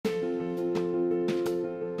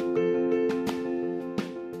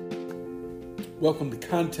Welcome to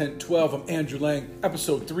Content 12. I'm Andrew Lang,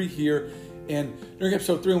 episode 3 here. And during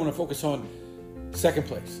episode 3, I want to focus on second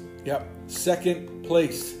place. Yep, second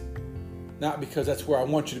place. Not because that's where I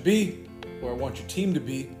want you to be, where I want your team to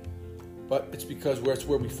be, but it's because that's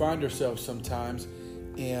where we find ourselves sometimes.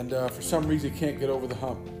 And for some reason, can't get over the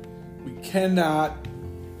hump. We cannot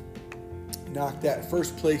knock that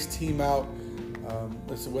first place team out.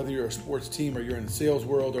 Listen, whether you're a sports team or you're in the sales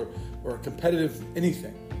world or competitive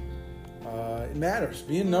anything, it matters.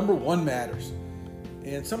 Being number one matters.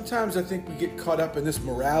 And sometimes I think we get caught up in this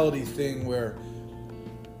morality thing where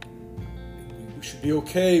we should be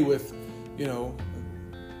okay with,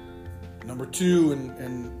 number 2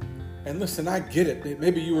 and listen, I get it.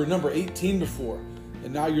 Maybe you were number 18 before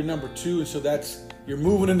and now you're number 2, and so you're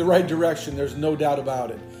moving in the right direction. There's no doubt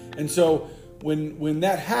about it. And so when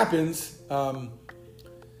that happens, some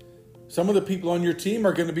of the people on your team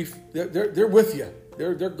are going to be they're with you.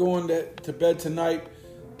 They're going to bed tonight,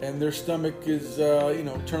 and their stomach is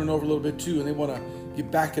turning over a little bit too, and they want to get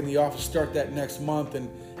back in the office, start that next month, and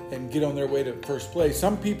get on their way to first place.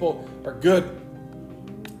 Some people are good,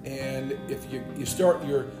 and if you start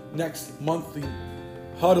your next monthly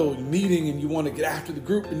huddle meeting and you want to get after the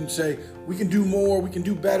group and say, we can do more, we can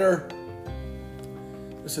do better.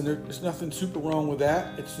 Listen, there's nothing super wrong with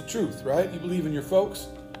that. It's the truth, right? You believe in your folks.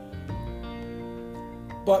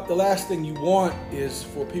 But the last thing you want is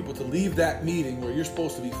for people to leave that meeting where you're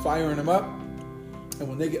supposed to be firing them up, and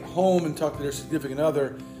when they get home and talk to their significant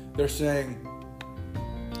other, they're saying,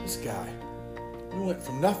 this guy, we went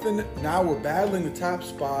from nothing, now we're battling the top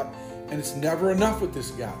spot, and it's never enough with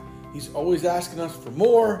this guy. He's always asking us for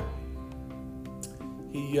more.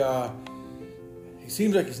 He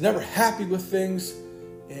seems like he's never happy with things,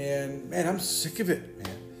 and man, I'm sick of it,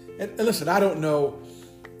 man. And listen, I don't know.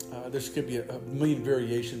 There's going to be a million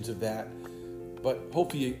variations of that, but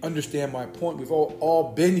hopefully you understand my point. We've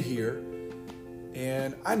all been here,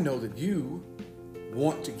 and I know that you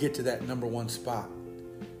want to get to that number one spot.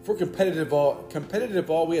 If we're competitive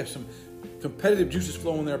all, we have some competitive juices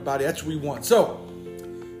flowing in our body. That's what we want. So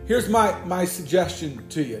here's my suggestion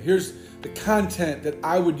to you. Here's the content that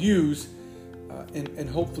I would use and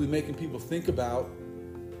hopefully making people think about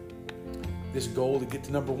this goal to get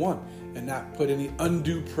to number one and not put any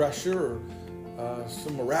undue pressure or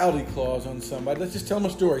some morality clause on somebody. Let's just tell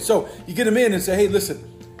them a story. So you get them in and say, hey, listen,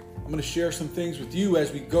 I'm going to share some things with you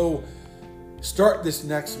as we go start this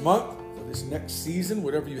next month or this next season,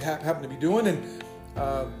 whatever you happen to be doing. And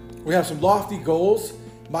we have some lofty goals.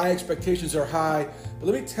 My expectations are high. But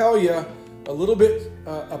let me tell you a little bit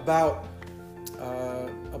about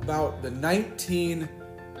the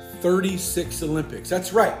 1936 Olympics.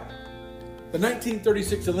 That's right. The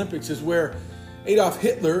 1936 Olympics is where Adolf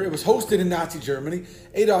Hitler, it was hosted in Nazi Germany.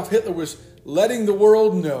 Adolf Hitler was letting the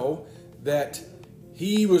world know that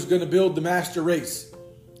he was going to build the master race.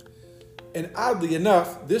 And oddly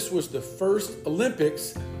enough, this was the first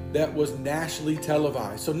Olympics that was nationally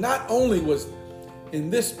televised. So not only was in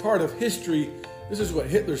this part of history, this is what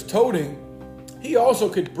Hitler's toting, he also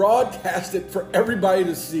could broadcast it for everybody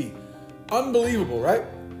to see. Unbelievable, right?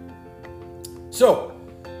 So,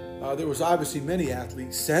 there was obviously many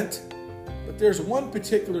athletes sent, but there's one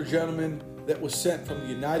particular gentleman that was sent from the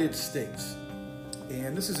United States.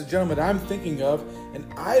 And this is a gentleman I'm thinking of, and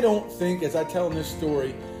I don't think, as I tell him this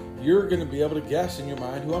story, you're going to be able to guess in your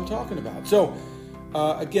mind who I'm talking about. So,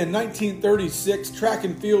 again, 1936, track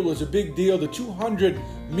and field was a big deal. The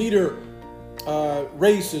 200-meter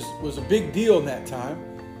race was a big deal in that time.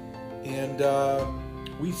 And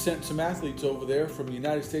we sent some athletes over there from the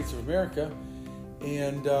United States of America.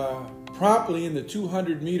 And promptly in the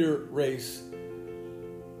 200-meter race,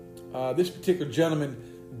 this particular gentleman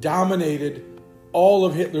dominated all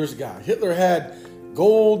of Hitler's guys. Hitler had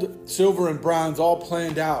gold, silver, and bronze all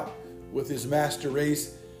planned out with his master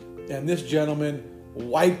race, and this gentleman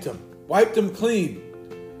wiped him clean,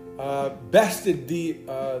 bested the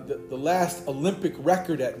last Olympic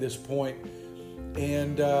record at this point,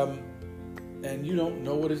 and you don't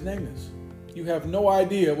know what his name is. You have no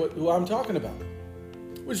idea who I'm talking about.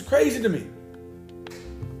 Which is crazy to me.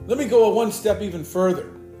 Let me go one step even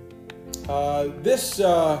further. This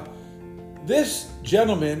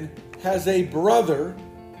gentleman has a brother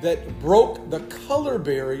that broke the color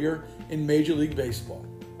barrier in Major League Baseball,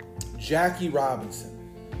 Jackie Robinson.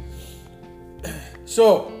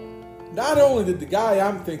 So, not only did the guy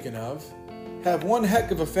I'm thinking of have one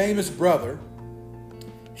heck of a famous brother,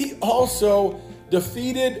 he also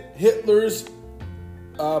defeated Hitler's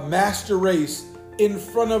master race in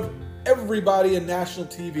front of everybody in national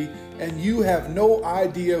TV, and you have no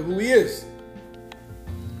idea who he is.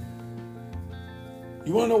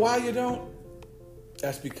 You want to know why you don't?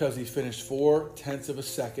 That's because he finished 0.4 of a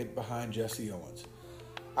second behind Jesse Owens.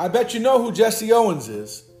 I bet you know who Jesse Owens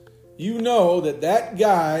is. You know that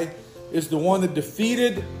guy is the one that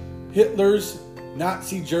defeated Hitler's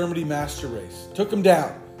Nazi Germany master race. Took him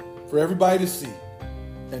down for everybody to see.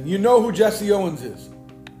 And you know who Jesse Owens is.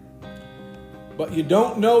 But you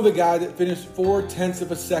don't know the guy that finished 0.4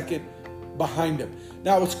 of a second behind him.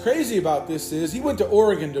 Now, what's crazy about this is he went to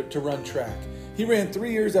Oregon to run track. He ran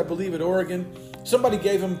 3 years, I believe, at Oregon. Somebody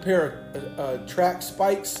gave him a pair of track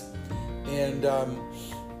spikes, and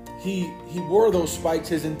he wore those spikes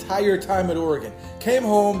his entire time at Oregon. Came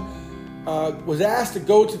home, was asked to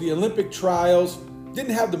go to the Olympic trials,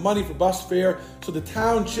 didn't have the money for bus fare, so the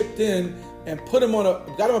town chipped in and got him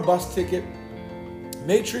a bus ticket,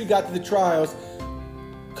 made sure he got to the trials,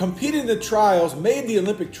 competed in the trials, made the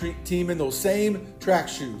Olympic team in those same track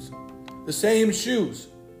shoes, the same shoes.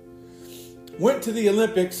 Went to the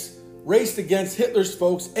Olympics, raced against Hitler's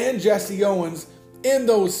folks and Jesse Owens in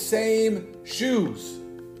those same shoes.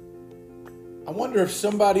 I wonder if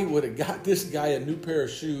somebody would have got this guy a new pair of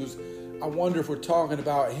shoes. I wonder if we're talking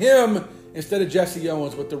about him instead of Jesse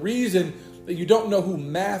Owens. But the reason that you don't know who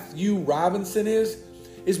Matthew Robinson is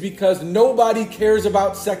because nobody cares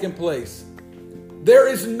about second place. There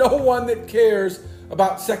is no one that cares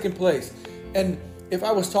about second place. And if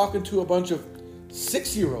I was talking to a bunch of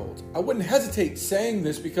 6-year-olds, I wouldn't hesitate saying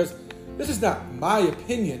this because this is not my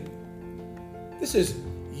opinion. This is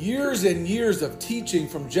years and years of teaching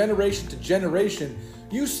from generation to generation.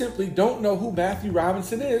 You simply don't know who Matthew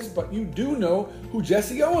Robinson is, but you do know who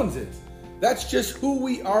Jesse Owens is. That's just who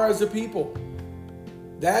we are as a people.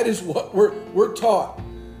 That is what we're taught.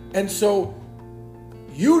 And so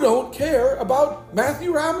you don't care about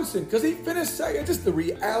Matthew Robinson because he finished second. It's just the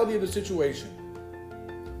reality of the situation.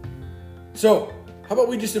 So how about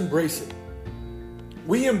we just embrace it?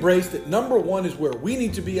 We embrace that number one is where we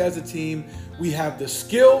need to be as a team. We have the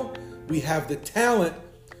skill. We have the talent.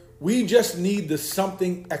 We just need the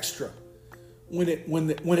something extra. When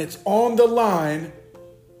it's on the line,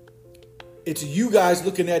 it's you guys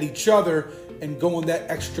looking at each other and going that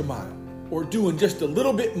extra mile, or doing just a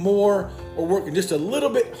little bit more, or working just a little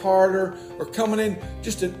bit harder, or coming in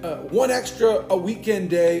just one extra a weekend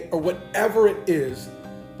day, or whatever it is.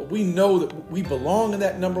 But we know that we belong in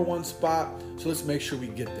that number one spot, so let's make sure we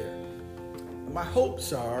get there. And my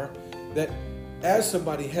hopes are that as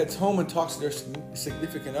somebody heads home and talks to their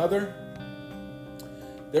significant other,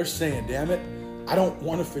 they're saying, damn it, I don't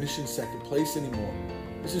want to finish in second place anymore.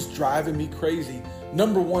 This is driving me crazy.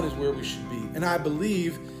 Number one is where we should be. And I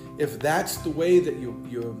believe if that's the way that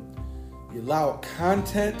you allow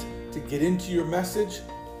content to get into your message,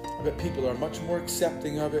 I bet people are much more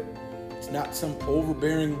accepting of it. It's not some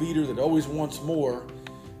overbearing leader that always wants more.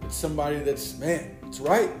 It's somebody that's, man, it's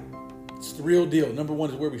right. It's the real deal. Number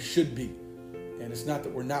one is where we should be. And it's not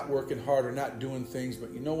that we're not working hard or not doing things,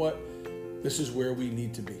 but you know what? This is where we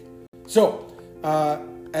need to be. So,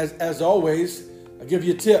 as always, I'll give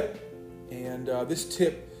you a tip. And this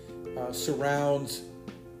tip surrounds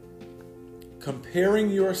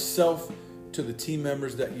comparing yourself to the team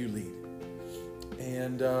members that you lead.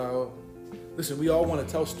 And listen, we all want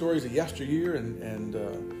to tell stories of yesteryear and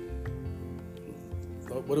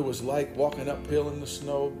what it was like walking uphill in the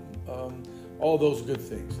snow, all those good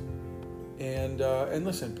things. And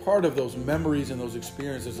listen, part of those memories and those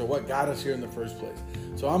experiences are what got us here in the first place.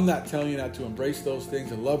 So I'm not telling you not to embrace those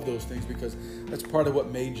things and love those things, because that's part of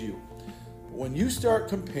what made you. When you start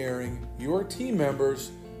comparing your team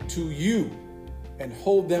members to you and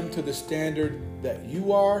hold them to the standard that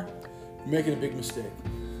you are, you're making a big mistake.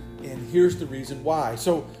 And here's the reason why.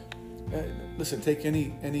 So listen, take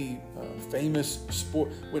any famous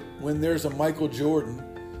sport. When there's a Michael Jordan,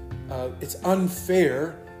 it's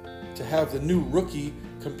unfair to have the new rookie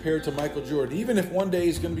compared to Michael Jordan, even if one day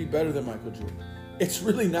he's going to be better than Michael Jordan. It's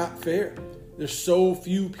really not fair. There's so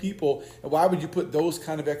few people, and why would you put those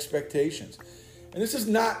kind of expectations? And this is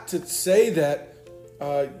not to say that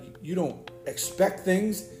you don't expect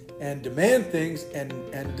things and demand things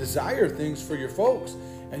and desire things for your folks,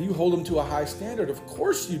 and you hold them to a high standard. Of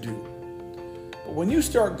course you do. But when you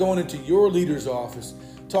start going into your leader's office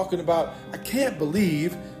talking about, I can't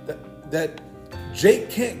believe that Jake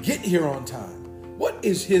can't get here on time. What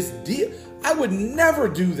is his deal? I would never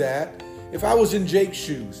do that if I was in Jake's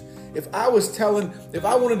shoes. If I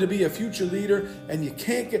wanted to be a future leader and you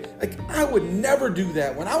can't get, I would never do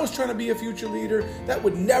that. When I was trying to be a future leader, that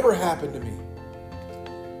would never happen to me.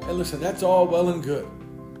 And listen, that's all well and good.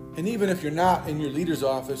 And even if you're not in your leader's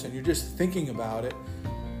office and you're just thinking about it,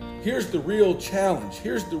 here's the real challenge.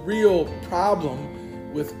 Here's the real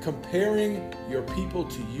problem with comparing your people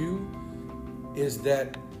to you. is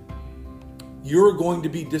that you're going to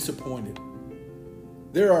be disappointed.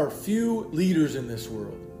 There are few leaders in this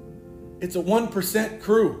world. It's a 1%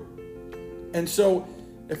 crew. And so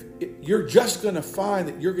if you're just going to find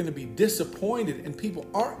that you're going to be disappointed and people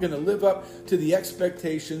aren't going to live up to the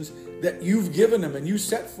expectations that you've given them and you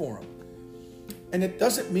set for them. And it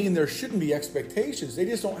doesn't mean there shouldn't be expectations. They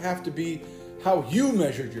just don't have to be how you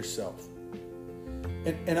measured yourself.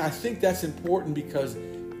 And I think that's important, because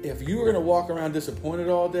if you're going to walk around disappointed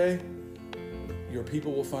all day, your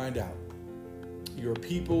people will find out. Your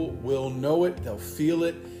people will know it, they'll feel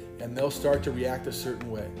it, and they'll start to react a certain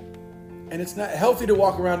way. And it's not healthy to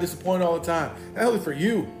walk around disappointed all the time. Not healthy for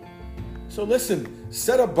you. So listen,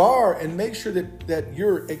 set a bar and make sure that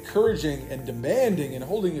you're encouraging and demanding and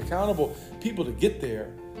holding accountable people to get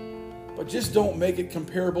there. But just don't make it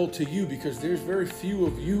comparable to you, because there's very few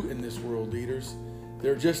of you in this world, leaders.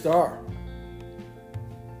 There just are.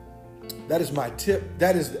 That is my tip.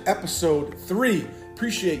 That is episode 3.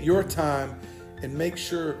 Appreciate your time, and make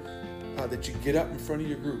sure that you get up in front of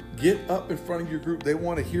your group. Get up in front of your group. They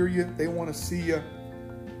want to hear you. They want to see you.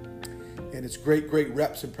 And it's great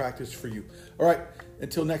reps and practice for you. All right.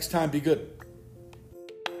 Until next time, be good.